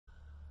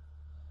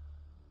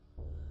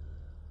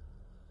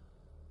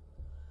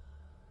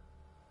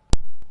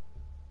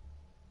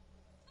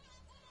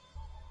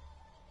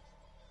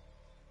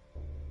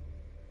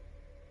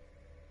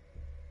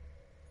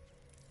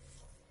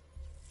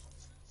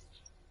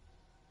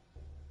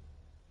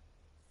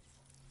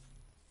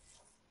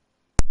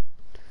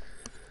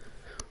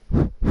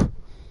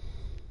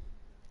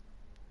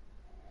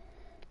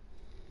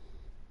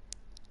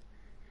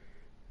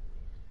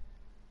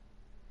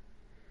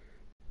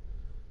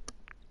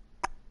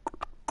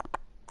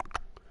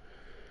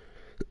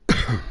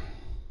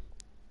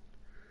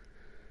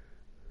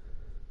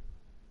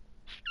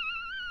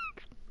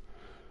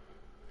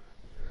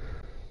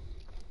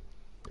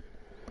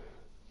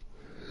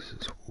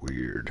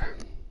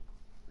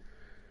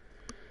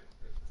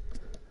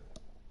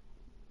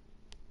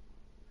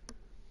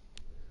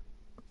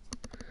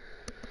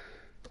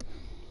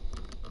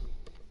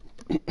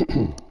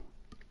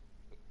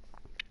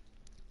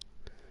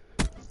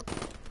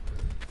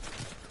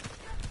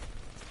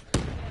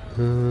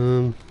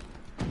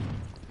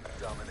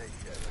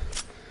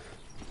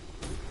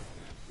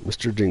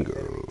Mr. Dingo.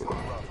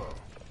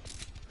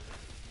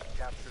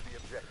 Capture the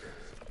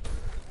objectives.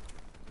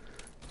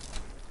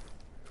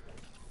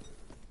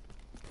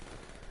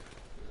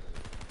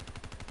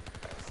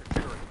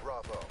 Securing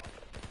Bravo.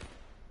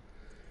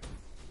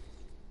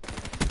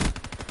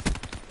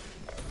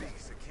 B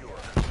secure.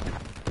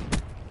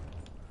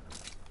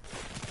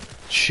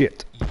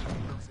 Shit.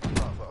 Losing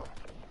Bravo.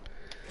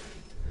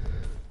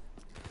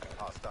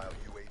 Hostile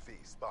UAV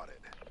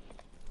spotted.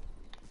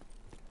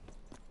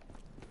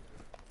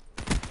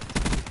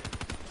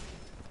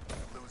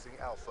 Losing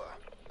Alpha.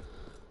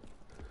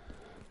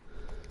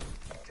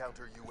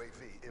 Counter UAV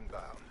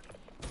inbound.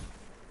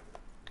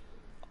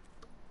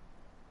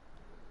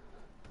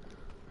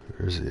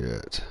 Where's he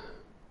at?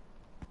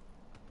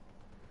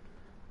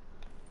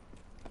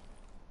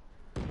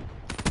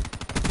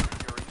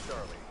 Securing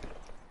Charlie.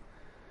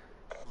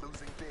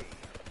 Losing B.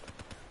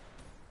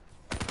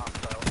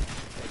 Hostile.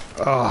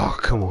 Oh,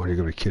 come on. You're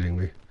going to be kidding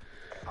me.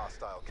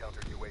 Hostile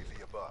counter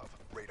UAV above.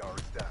 Radar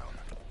is down.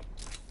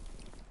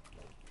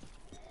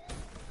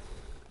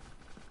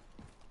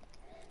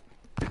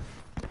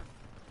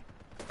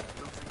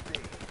 Losing B.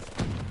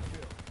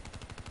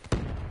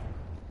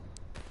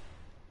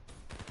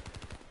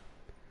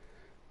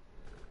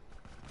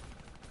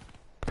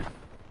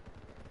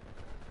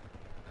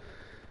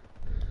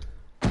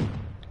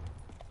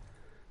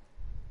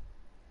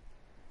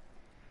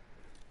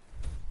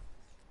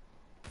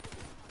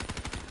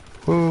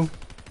 Whoa.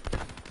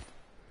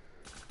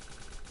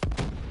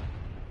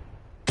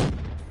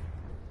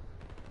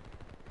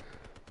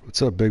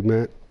 What's up, Big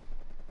Matt?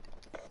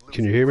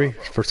 Can you hear me?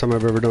 First time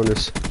I've ever done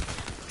this.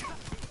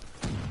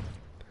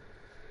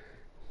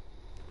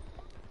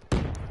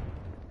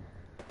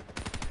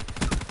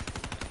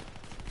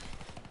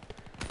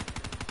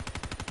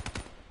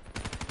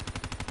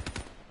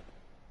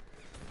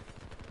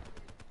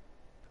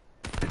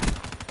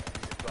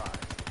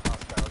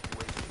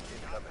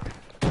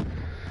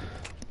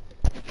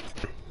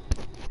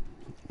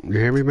 You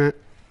hear me, Matt?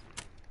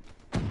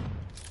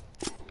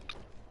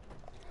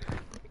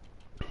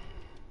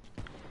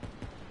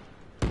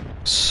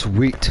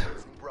 Sweet.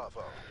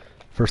 Bravo.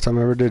 First time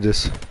I ever did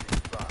this.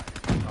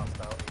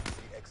 Hostile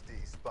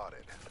HCXD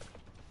spotted.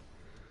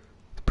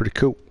 Pretty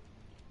cool.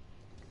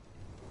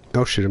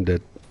 Oh shit, I'm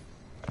dead.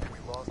 We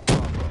lost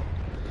Bravo.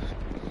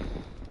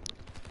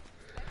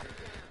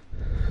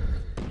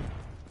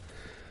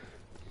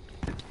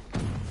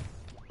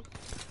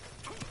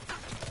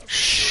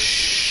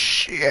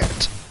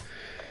 Shit.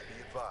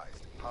 Be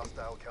advised,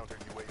 hostile counter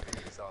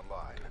UAV is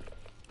online.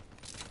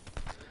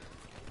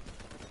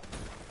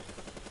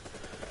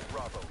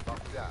 Bravo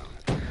locked down.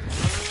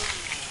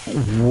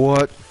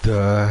 What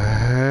the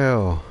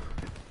hell?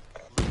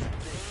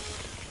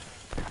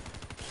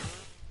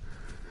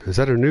 Is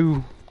that a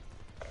new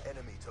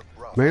Enemy took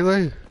Bravo.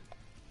 melee?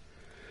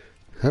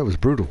 That was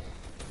brutal.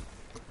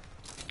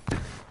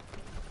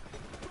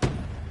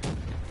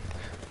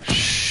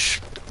 Shh.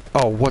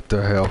 Oh, what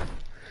the hell?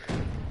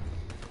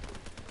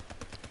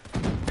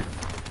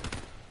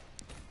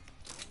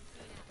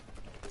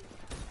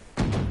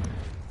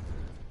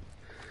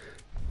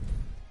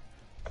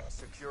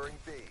 Securing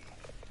B.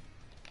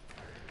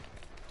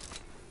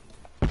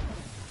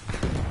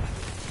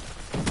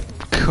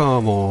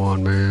 Come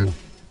on, man.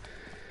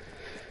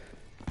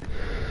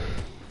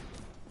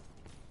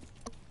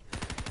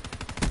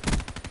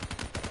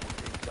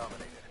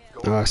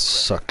 I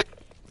suck.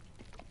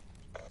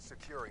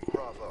 Securing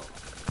Bravo.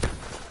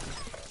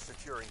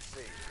 Securing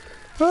C.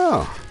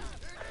 Oh,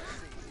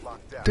 C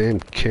locked down. damn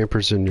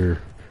campers in your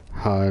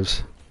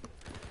hives.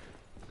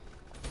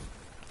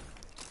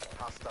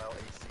 Hostile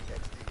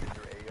HCXD in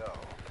your AO.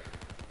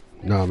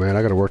 Nah, man,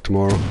 I gotta work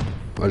tomorrow.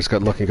 I just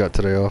got lucky and got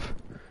today off.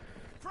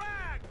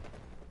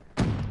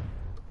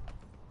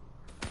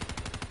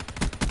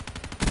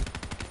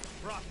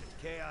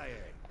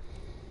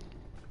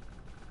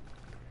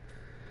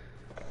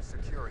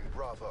 Securing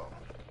Bravo.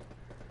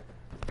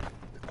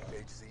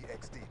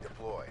 HCXD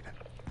deployed.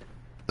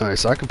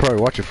 Nice, I could probably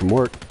watch it from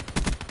work.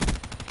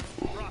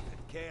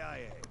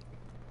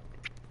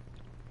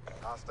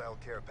 Hostile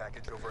care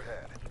package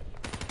overhead.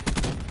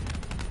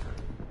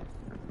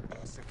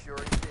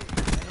 Securing B.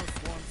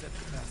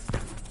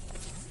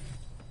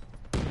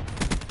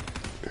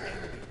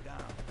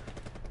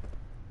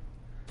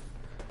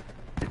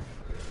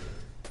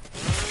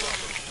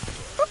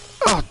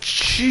 Oh,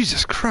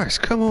 Jesus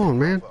Christ, come on,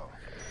 man. Bravo.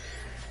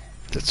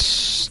 That's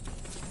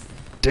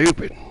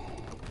stupid.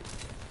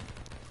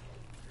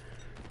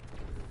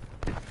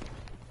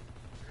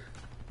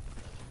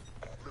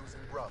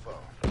 Losing Bravo.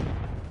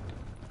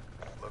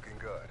 Looking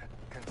good.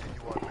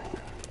 Continue on mission.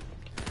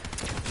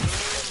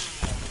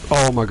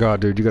 Oh my god,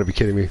 dude, you gotta be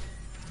kidding me.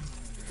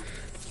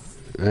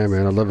 Hey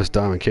man, I love this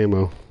diamond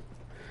camo.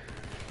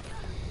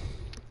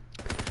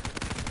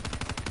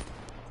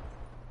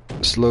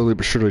 Slowly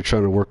but surely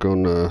trying to work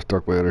on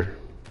dark matter.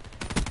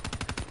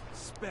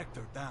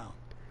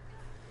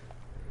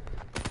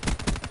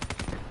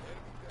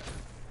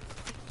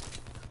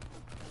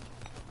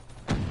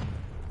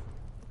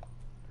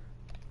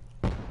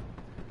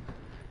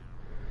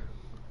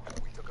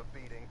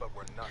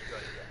 Not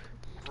done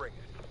yet. Bring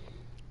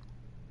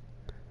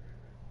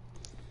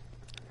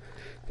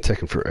it.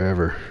 Taking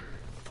forever.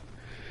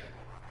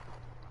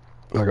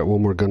 I got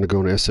one more gun to go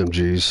in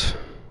SMGs.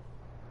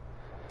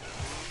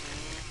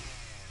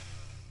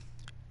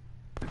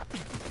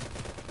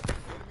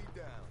 Enemy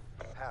down.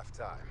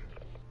 Halftime.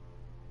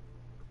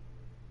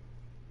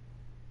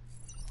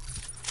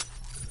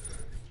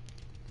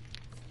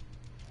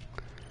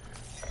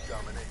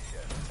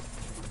 Domination.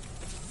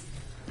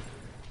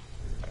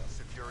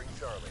 Securing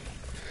Charlie.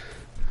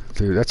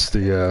 Dude, that's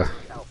the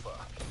Alpha.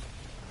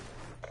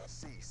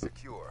 C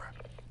secure.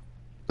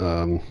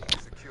 um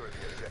Secure the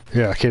objective.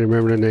 yeah, I can't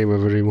remember the name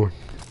of it anymore.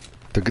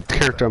 The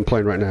character I'm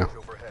playing right now.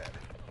 Overhead.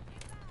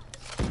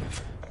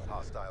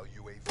 Hostile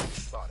UAV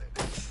spotted.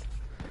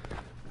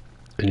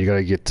 And you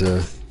gotta get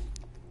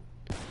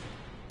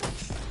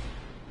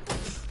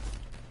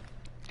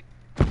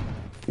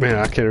man,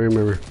 I can't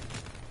remember.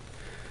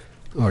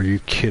 Are you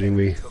kidding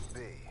me? Took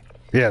B.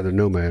 Yeah, the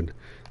Nomad.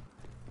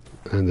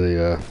 And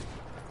the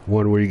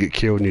one where you get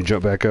killed and you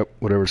jump back up,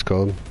 whatever it's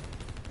called.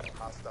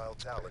 Hostile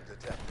talent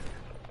detected.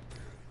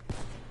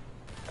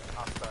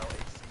 Hostile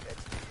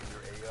HCXD in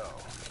your AO.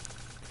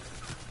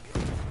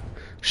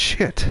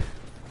 Shit.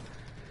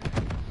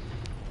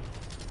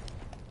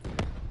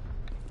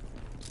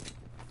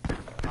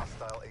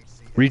 Hostile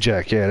HCXD.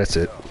 Rejack, yeah, that's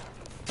it.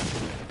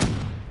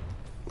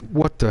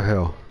 What the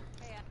hell?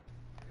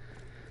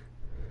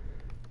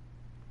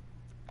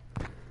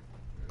 Be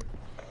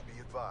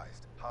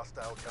advised,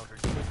 hostile counter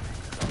UAV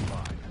is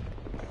online.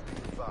 Be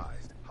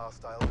advised,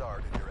 hostile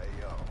dart in your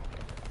AO.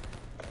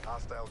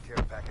 Hostile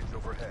care package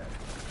overhead.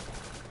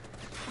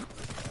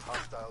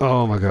 Hostile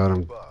Oh my god,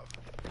 I'm above.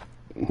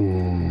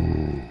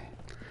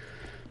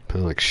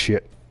 feeling like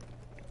shit.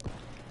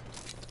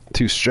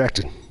 Too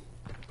distracted.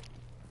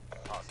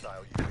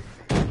 Hostile UAV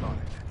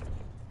spotted.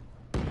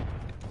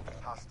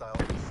 Hostile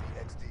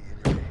CXD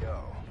in your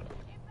AO.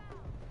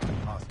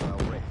 Hostile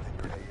Wraith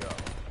in your AO.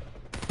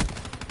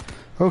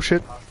 Oh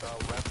shit. Hostile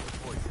rapid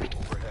deployment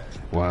overhead.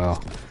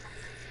 Wow.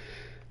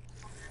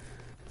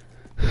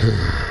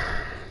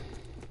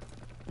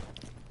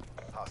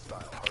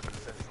 Hostile hardened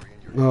sentry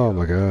in your Oh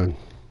my god.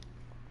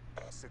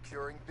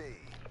 Securing B.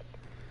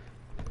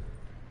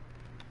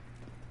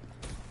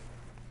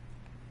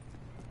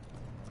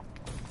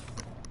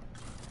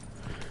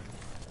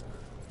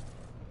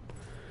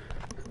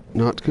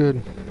 Not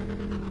good.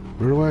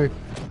 Run away.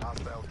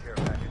 Hostile care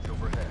package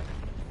overhead.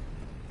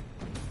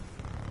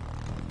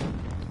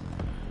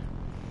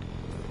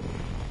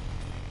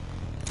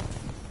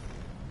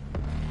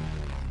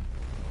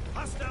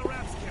 Hostile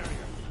RAPS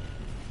carrier.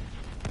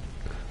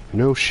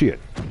 No shit.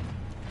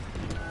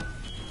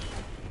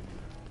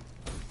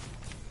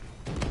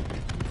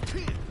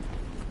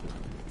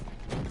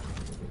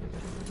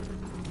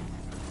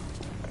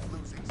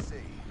 Losing C.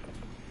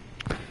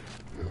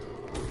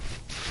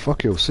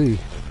 Fuck you'll see.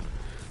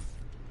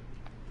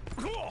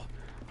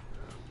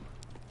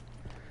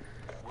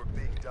 We're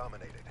being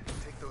dominated.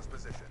 Take those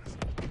positions.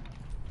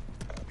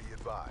 Be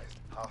advised,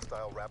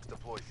 hostile RAPS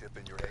deploy ship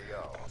in your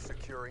AO.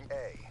 Securing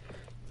A.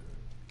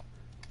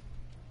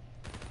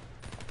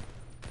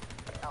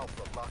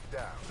 Alpha locked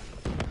down.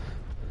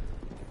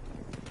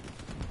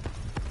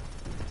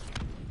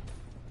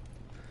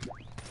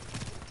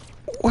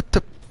 What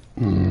the?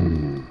 Losing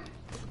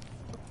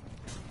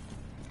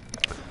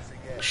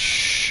A.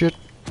 Shit.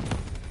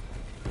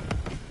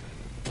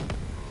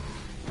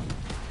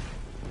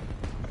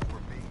 We're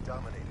being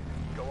dominated.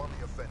 Go on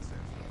the offensive.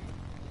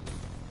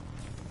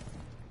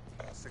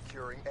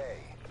 Securing A.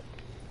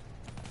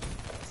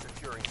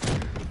 Securing C.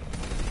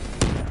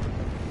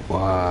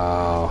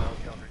 Wow.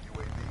 Counter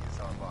UAV is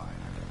online.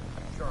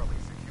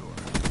 Charlie secure.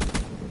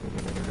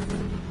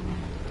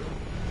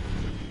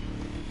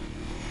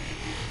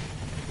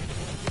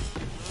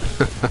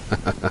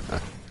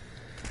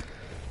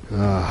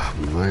 Ah,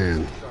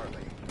 man.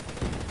 Charlie.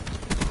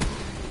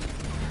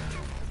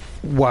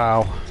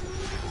 Wow.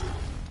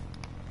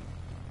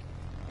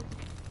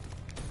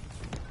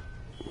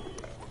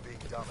 We're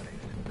being dominated.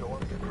 Go on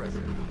the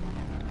aggressive.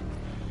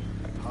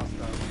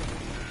 Hostile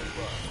UAV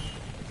above.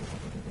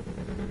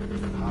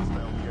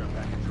 Hostile care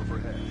package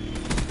overhead. Be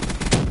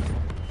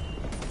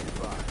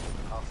advised,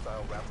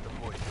 hostile RAPS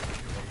deploy ship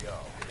in your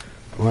AO.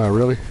 Wow,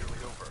 really?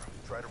 Nearly over.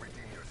 Try to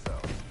redeem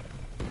yourself.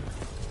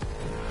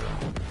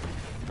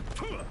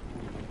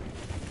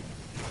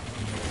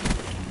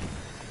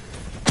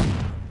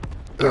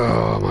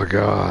 Oh my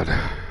god.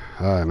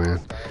 Alright, man.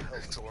 Hostile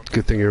hellstorm.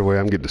 Good thing your way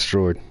I'm getting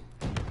destroyed.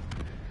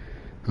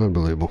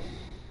 Unbelievable.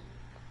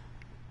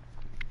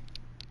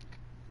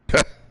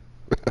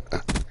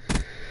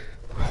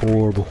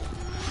 Horrible.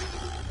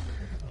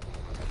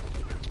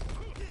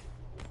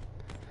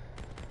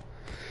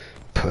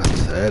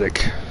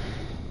 Pathetic.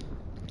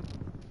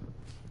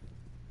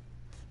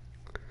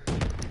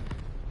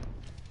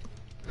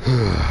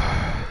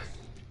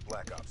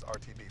 Black Ops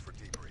RTB for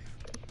debrief.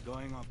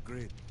 Going off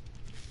grid.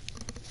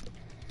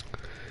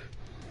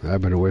 I've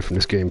been away from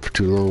this game for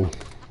too long.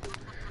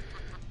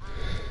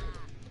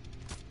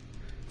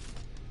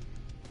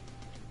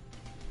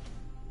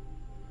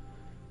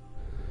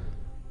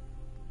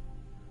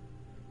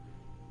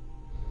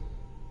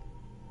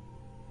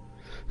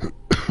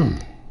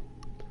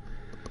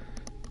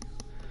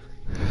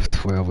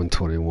 12 and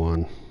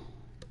 21.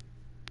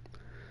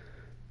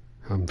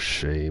 I'm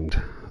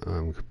ashamed.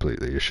 I'm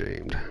completely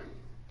ashamed.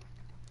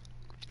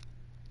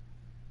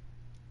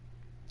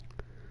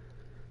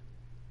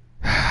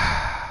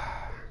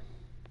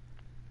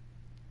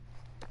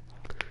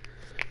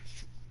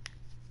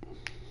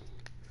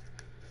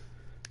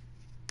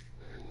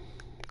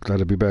 Glad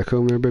to be back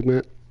home there, big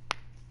man.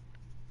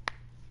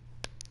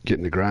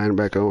 Getting the grind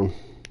back on.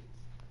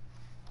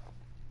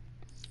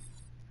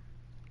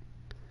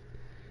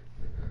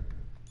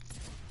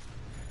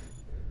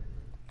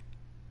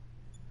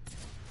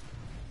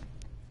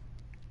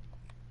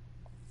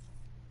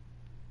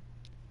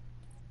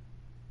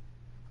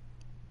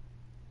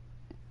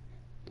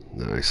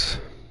 Nice.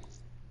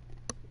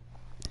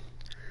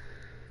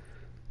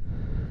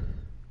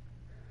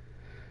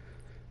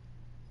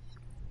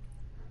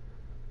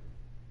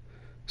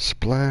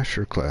 Splash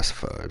or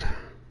classified?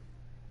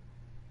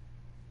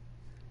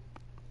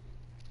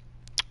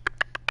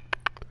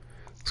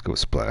 Let's go with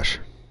splash.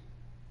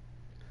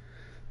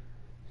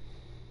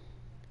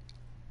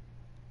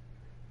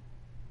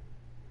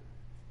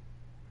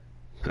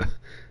 I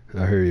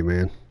hear you,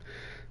 man.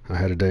 I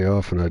had a day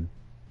off and I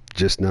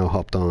just now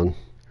hopped on.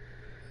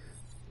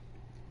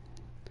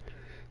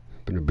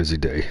 Been a busy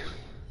day.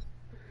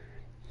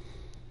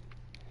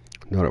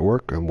 Not at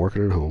work, I'm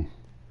working at home.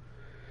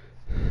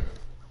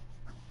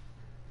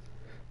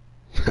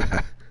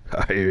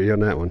 I hear you on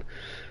that one.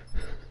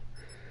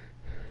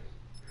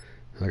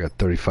 I got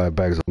 35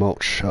 bags of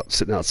mulch out,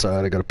 sitting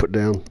outside I gotta put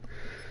down.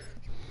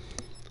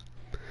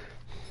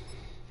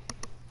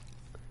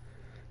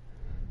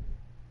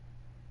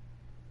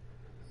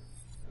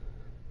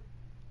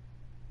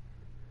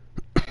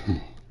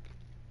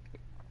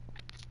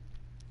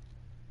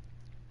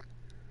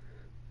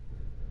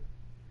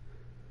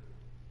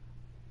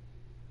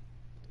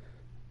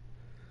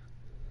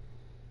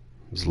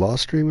 Is Law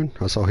streaming?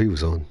 I saw he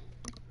was on.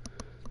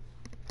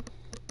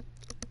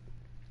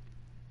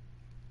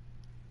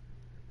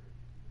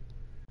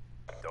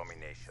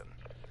 Domination.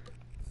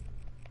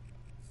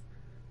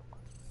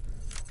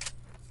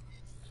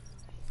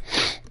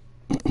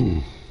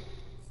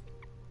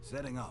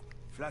 Setting up.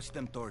 Flash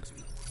them towards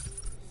me.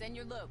 Send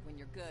your look when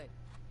you're good.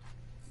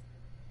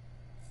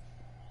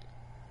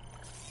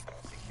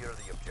 Secure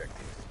the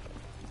objectives.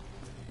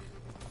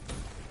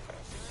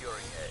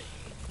 Securing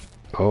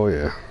A. Oh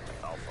yeah.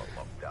 Alpha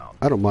lockdown.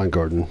 I don't mind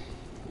gardening.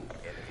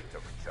 Enemy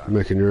took charge.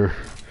 Making your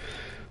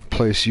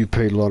place you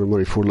paid a lot of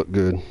money for look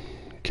good.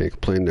 Can't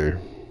complain there.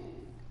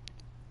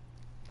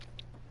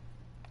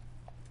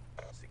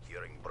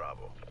 Securing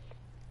Bravo.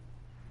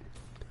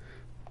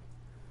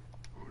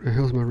 Where the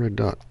hell's my red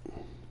dot?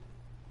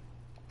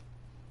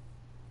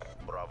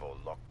 Bravo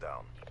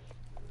lockdown.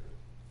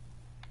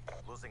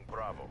 Losing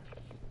Bravo.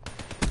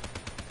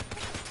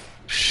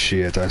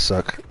 Shit, I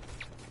suck.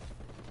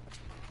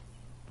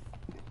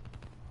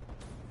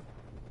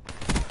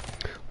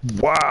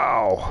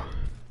 Wow.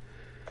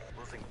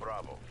 Losing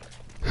Bravo.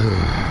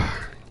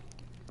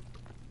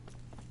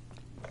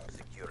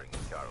 Securing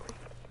Charlie.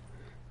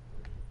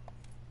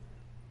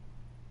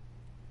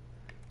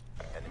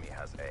 Enemy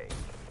has A.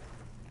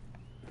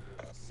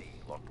 C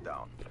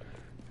lockdown.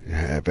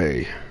 Yeah,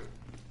 babe.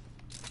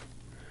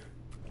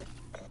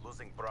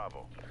 Losing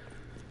Bravo.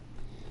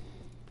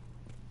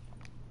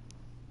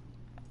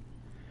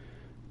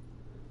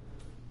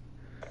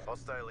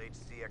 Hostile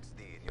HCXD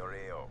in your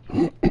AO.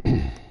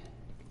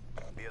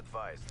 Be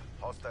advised,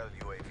 hostile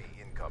UAV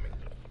incoming.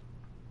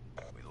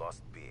 We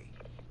lost B.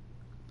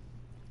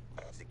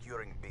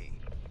 Securing B.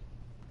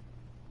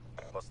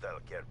 Hostile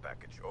care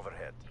package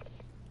overhead.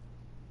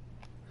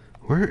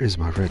 Where is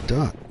my red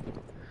dot?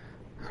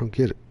 I don't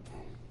get it.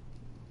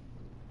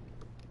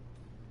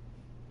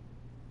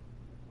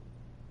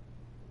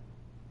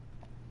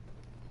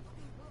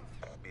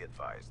 Be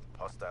advised,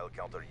 hostile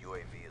counter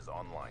UAV is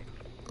online.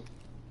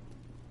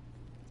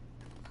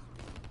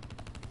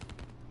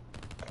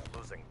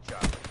 Losing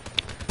Charlie.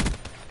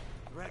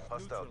 Threat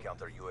Hostile neutral.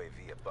 counter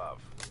UAV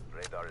above.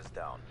 Radar is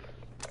down.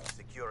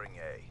 Securing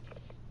A.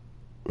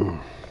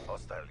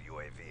 Hostile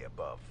UAV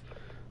above.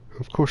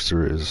 Of course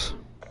there is.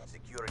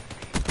 Securing B.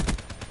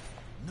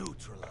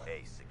 Neutralized.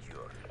 A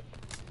secured.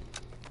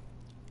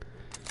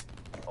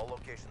 All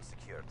locations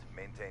secured.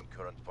 Maintain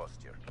current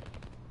posture.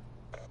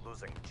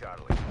 Losing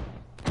Charlie.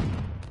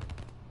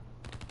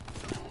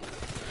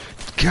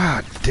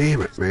 God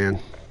damn it, man.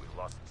 We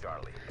lost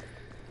Charlie.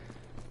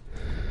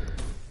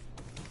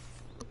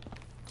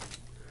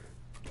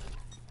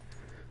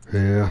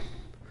 Yeah.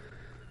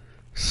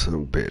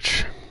 Some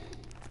bitch.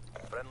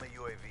 Friendly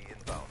UAV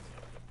inbound.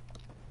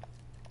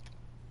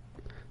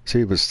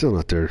 See, but still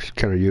not there.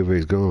 Counter UAV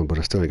is gone, but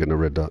I still ain't got no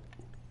red dot.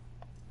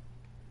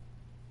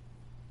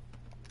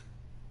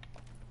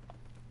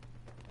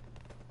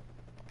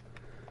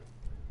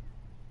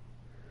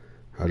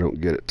 I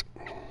don't get it.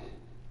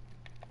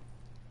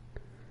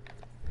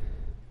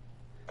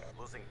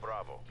 Losing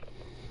Bravo.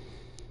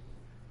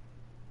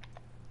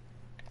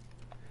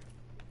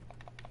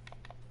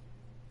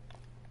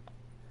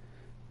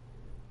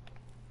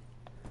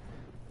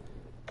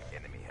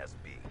 Enemy has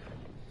B.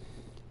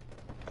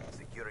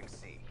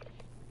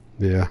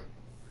 Yeah.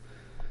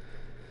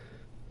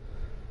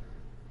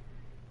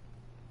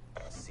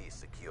 C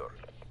secure.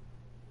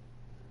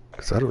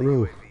 'Cause I don't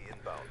know. UAV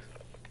inbound.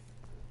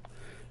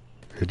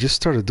 It just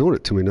started doing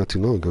it to me not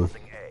too long ago.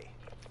 Losing A.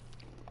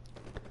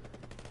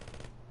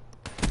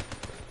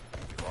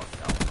 We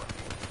lost Alpha.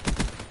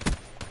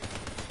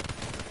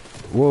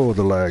 Whoa,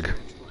 the lag.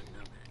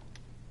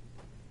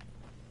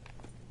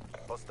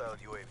 Hostile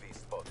UAV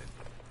spotted.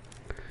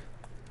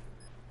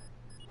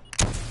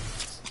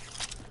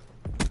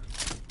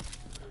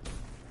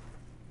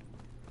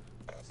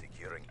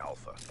 Securing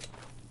Alpha.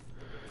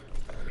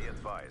 Be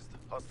advised,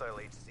 hostile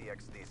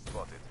HCXD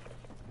spotted.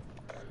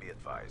 Be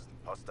advised,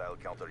 hostile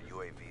counter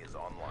UAV is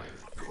online.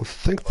 I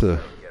think the...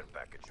 Hostile care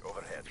package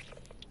overhead.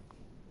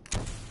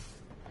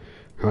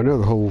 I know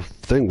the whole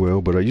thing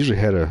will, but I usually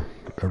had a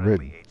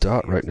red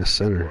dot right in the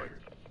center.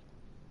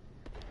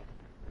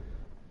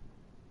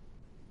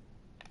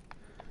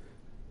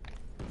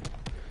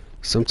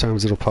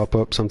 Sometimes it'll pop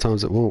up,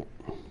 sometimes it won't.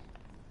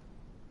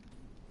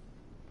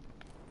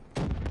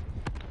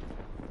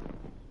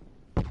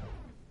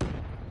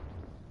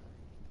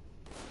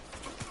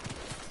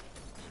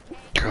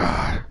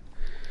 God.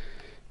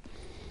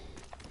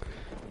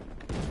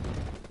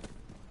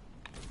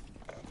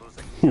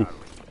 Losing Charlie.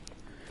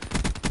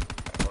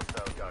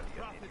 Hostile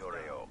Guardian in your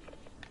AO.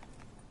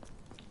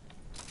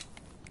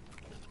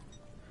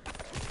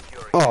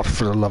 Securing Oh,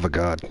 for the love of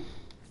God. I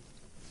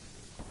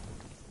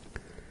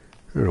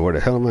don't know where the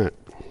hell I'm at.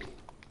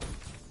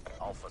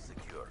 Alpha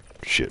secure.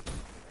 Shit.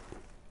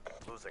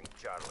 Losing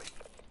Charlie.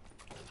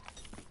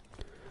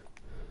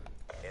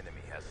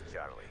 Enemy has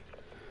Charlie.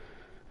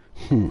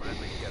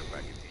 Friendly care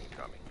package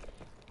incoming.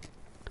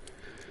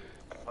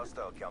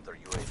 Hostile counter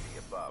UAV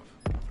above.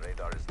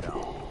 Radar is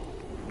down.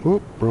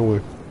 Whoop, wrong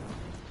way.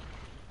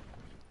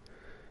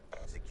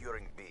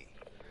 Securing B.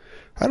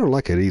 I don't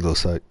like that elo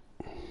site.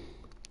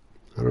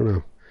 I don't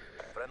know.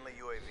 Friendly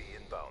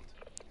UAV inbound.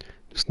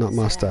 It's not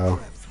my style.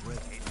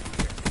 HCXD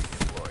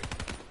deployed.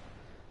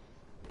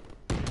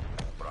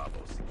 Bravo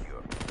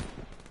secure.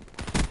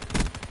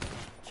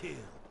 Kill.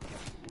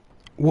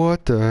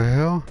 What the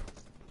hell?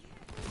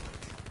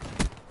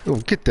 Oh,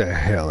 get the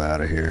hell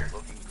out of here.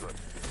 Looking good.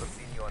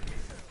 Continue on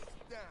mission.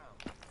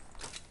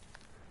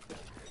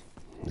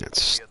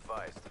 That's Be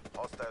advised.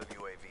 Hostile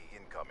UAV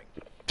incoming.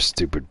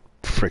 stupid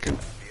freaking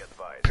Be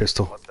advised.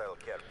 pistol. Hostile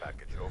care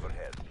package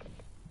overhead.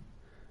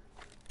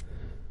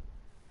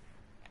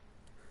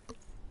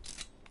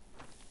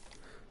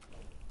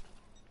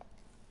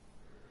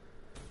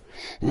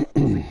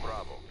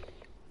 Bravo.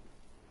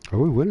 Are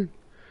we winning?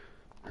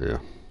 Yeah.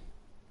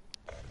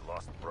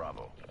 Lost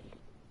Bravo.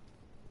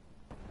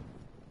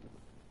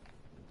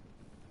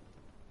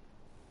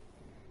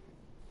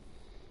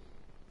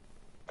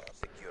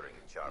 Securing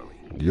Charlie.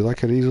 Do you like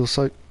that elo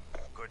site?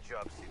 Good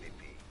job,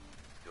 CDP.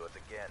 Do it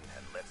again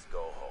and let's go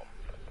home.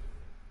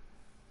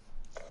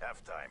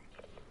 Halftime.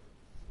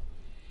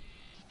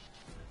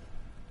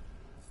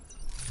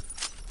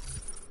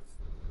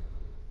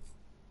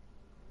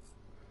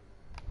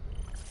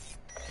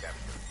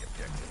 Capture the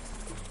objective.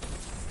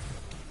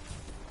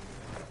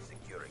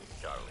 Securing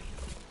Charlie.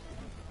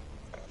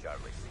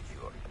 Charlie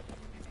secure.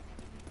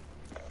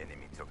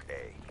 Enemy took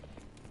A.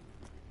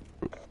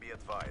 Be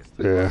advised.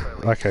 Yeah,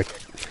 hostile okay.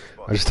 HCXD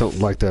I just don't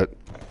like that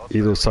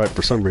elo site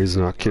for some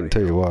reason. I can't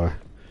tell you why.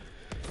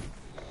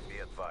 Be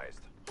advised.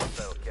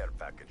 Hostile care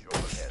package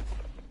overhead.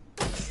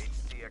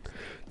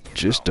 HCXD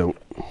Just inbound.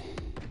 don't.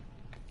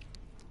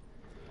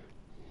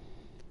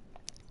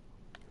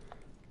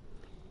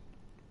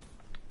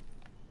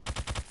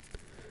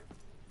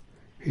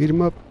 Heat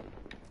him up.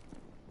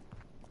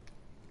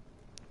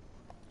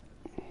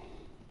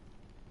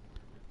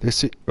 They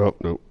see. Oh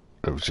no,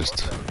 that was just.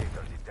 Hostile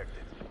Gator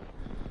detected.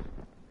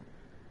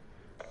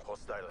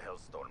 Hostile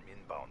Hellstorm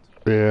inbound.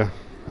 Yeah,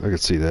 I could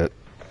see that.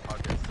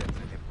 Target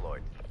sentry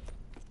deployed.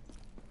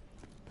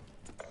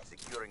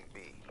 Securing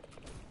B.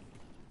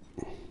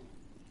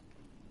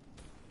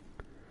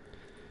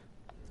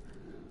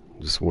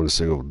 Just one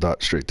single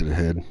dot straight to the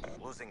head.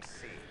 Losing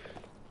C.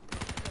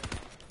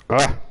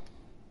 Ah!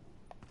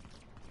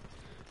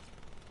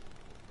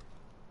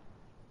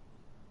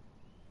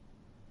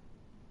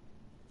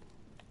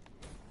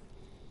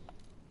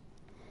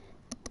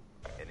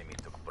 Enemy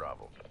took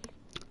Bravo.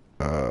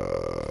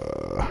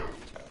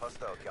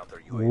 Hostile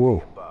counter UAV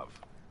Whoa. above.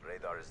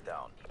 Radar is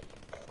down.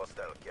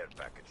 Hostile care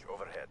package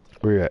overhead.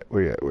 Where you at?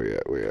 Where you at? Where you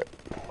at? Where you at?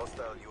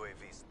 Hostile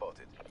UAV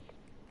spotted.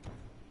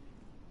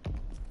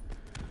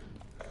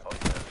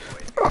 Hostile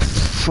UAV. Oh,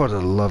 for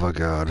the love of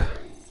God.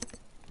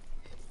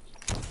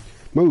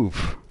 Move.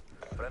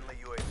 Friendly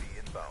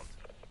UAV inbound.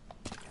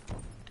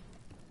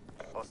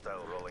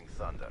 Hostile rolling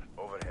thunder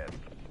overhead.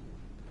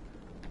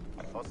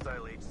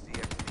 Hostile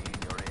HCXD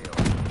in your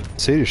AO.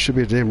 See, there should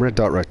be a damn red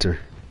dot right there.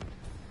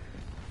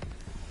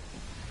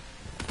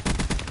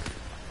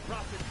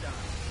 Rocket down.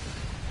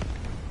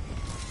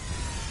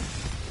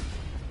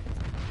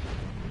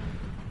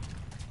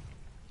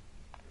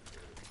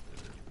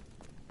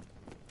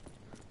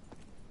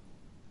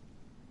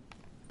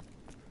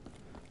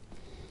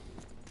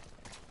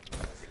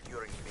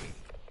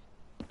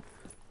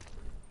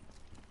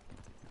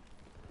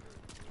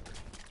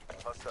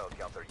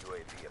 counter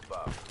UAV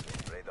above.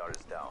 Radar is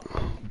down.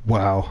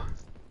 Wow.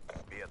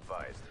 Be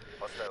advised.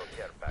 Hostile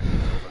care package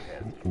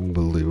overhead.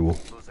 Unbelievable.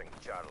 Losing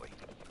Charlie.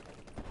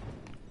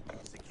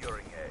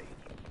 Securing A.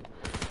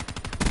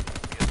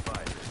 Be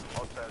advised.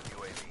 Hostile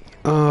UAV in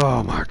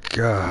Oh my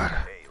god. A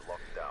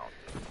locked down.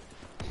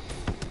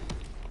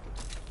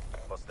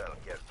 Hostile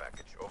care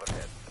package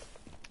overhead.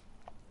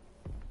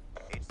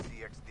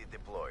 HCXD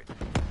deployed.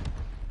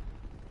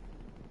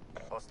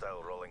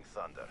 Hostile rolling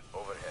thunder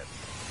overhead.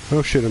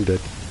 Oh shit, I'm dead.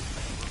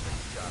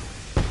 Charlie.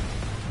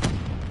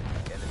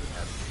 Enemy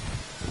has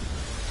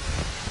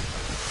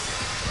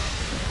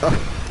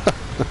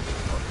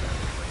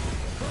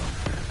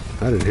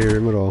I didn't hear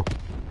him at all.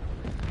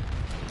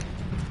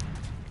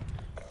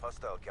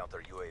 hostile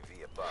counter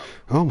UAV above.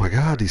 Oh my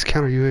god, these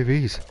counter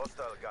UAVs.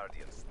 Hostile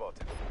Guardian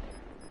spotted.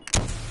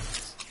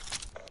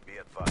 Be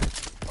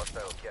advised.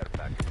 Hostile care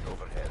package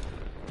overhead.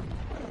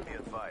 Be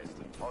advised.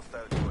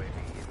 Hostile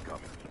UAV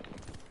incoming.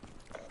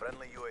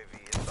 Friendly UAV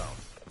inbound.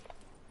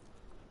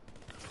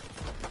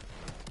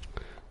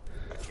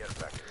 Care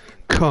package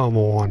inbound. Come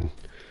on.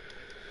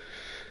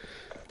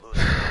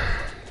 Losing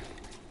Alpha.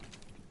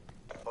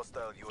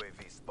 Hostile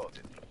UAV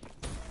spotted.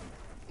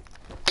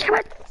 Damn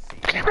it.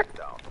 Damn it.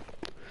 Down.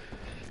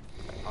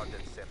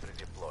 Hardened sentry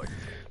deployed.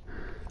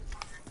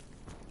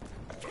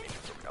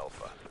 Took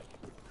Alpha.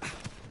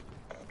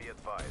 Be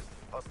advised.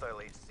 Hostile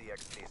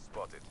HCXD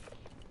spotted.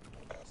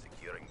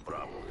 Securing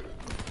Bravo.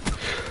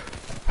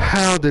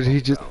 How did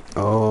he just...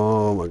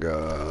 Oh my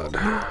god.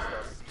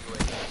 Hostile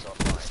CUAVs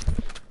offline.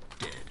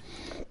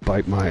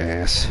 Bite my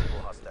ass.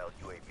 Multiple hostile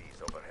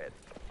UAVs overhead.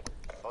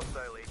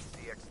 Hostile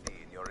HCXD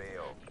in your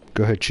AO.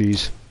 Go ahead,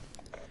 cheese.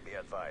 Be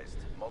advised.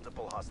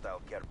 Multiple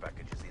hostile care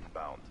packages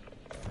inbound.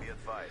 Be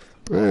advised.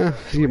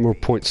 You get more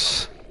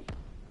points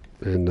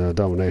in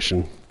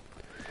domination.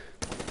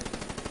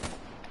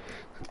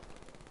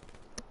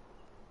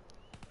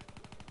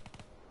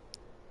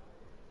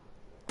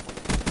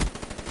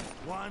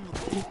 One.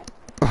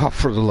 Oh,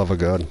 for the love of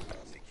God.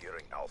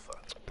 Securing Alpha.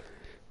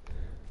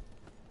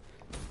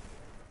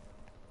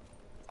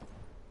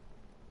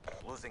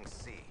 Losing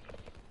C.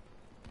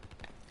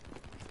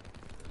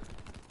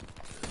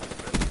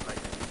 Friendly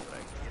lightning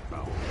strike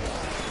inbound.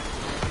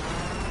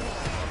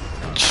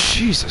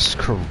 Jesus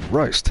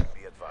Christ.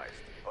 Be advised.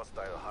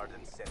 Hostile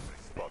hardened sentry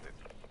spotted.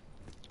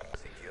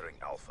 Securing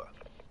Alpha.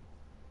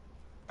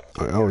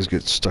 I always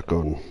get stuck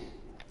on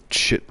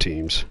shit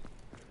teams.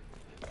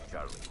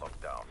 Charlie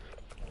locked down.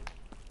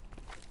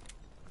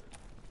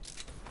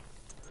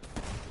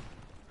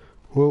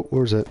 Whoa,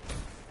 where's that?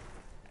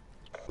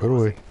 Run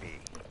away. B.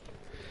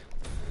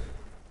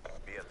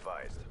 Be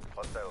advised.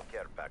 Hostile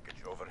care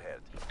package overhead.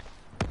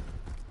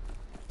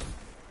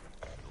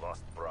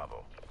 Lost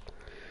Bravo.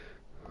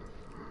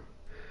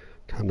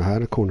 Time to hide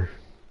in a corner.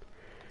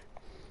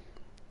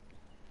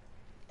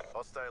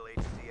 Hostile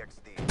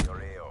HCXD in your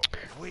AO.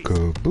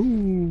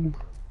 Kaboom.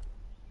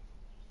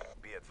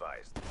 Be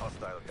advised.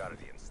 Hostile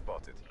Guardian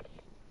spotted.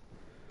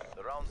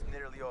 The round's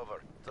nearly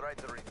over. Try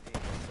to redeem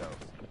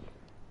yourselves.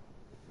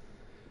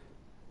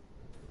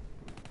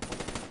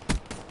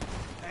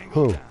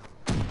 Oh.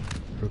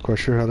 Not quite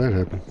sure how that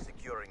happened.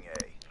 Securing A.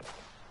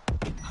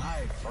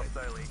 Hi.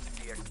 Hostile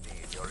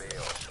HCXD in your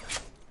AO.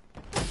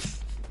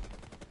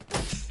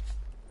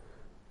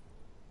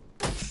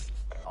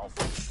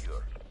 Alpha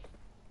secure.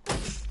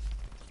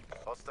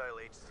 Hostile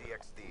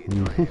HCXD in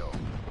your AO.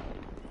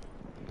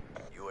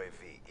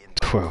 UAV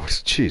inbound. Well,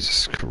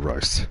 Jesus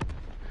Christ.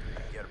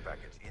 Care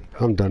package inbound.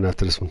 I'm done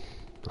after this one.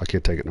 I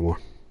can't take it no more.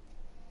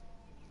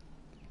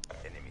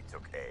 Enemy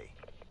took A.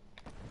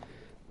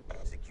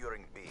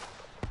 Securing B.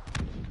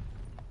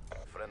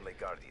 Friendly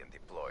Guardian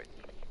deployed.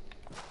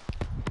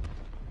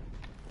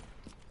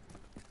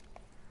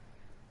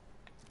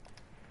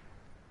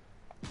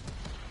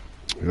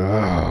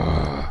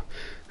 Ah,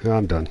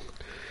 I'm done.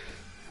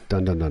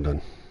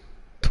 Done.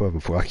 12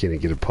 and 4. I can't even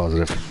get a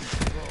positive.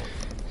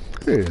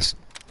 Look at this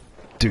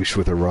douche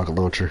with a rocket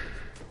launcher.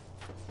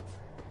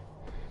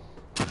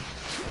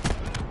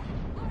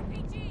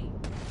 RPG!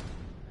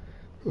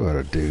 What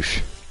a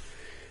douche.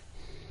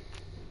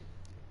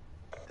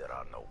 There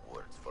are no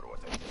words for what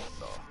I just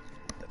saw.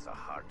 That's a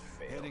hard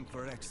fail. Heading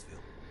for Xville.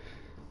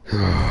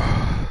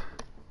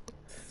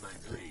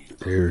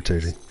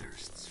 Irritating.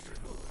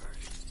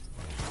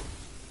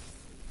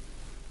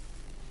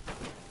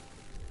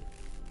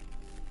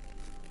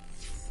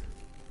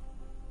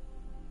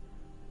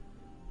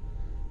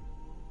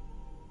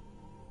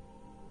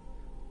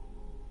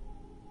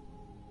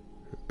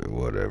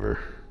 Whatever.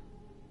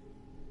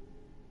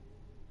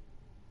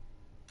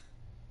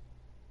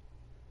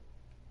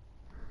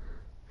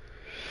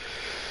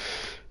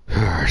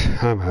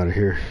 Alright, I'm out of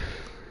here.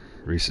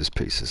 Reese's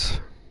Pieces.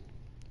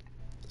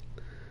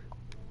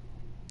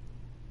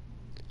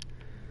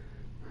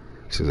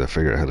 As soon as I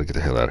figured out how to get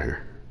the hell out of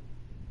here.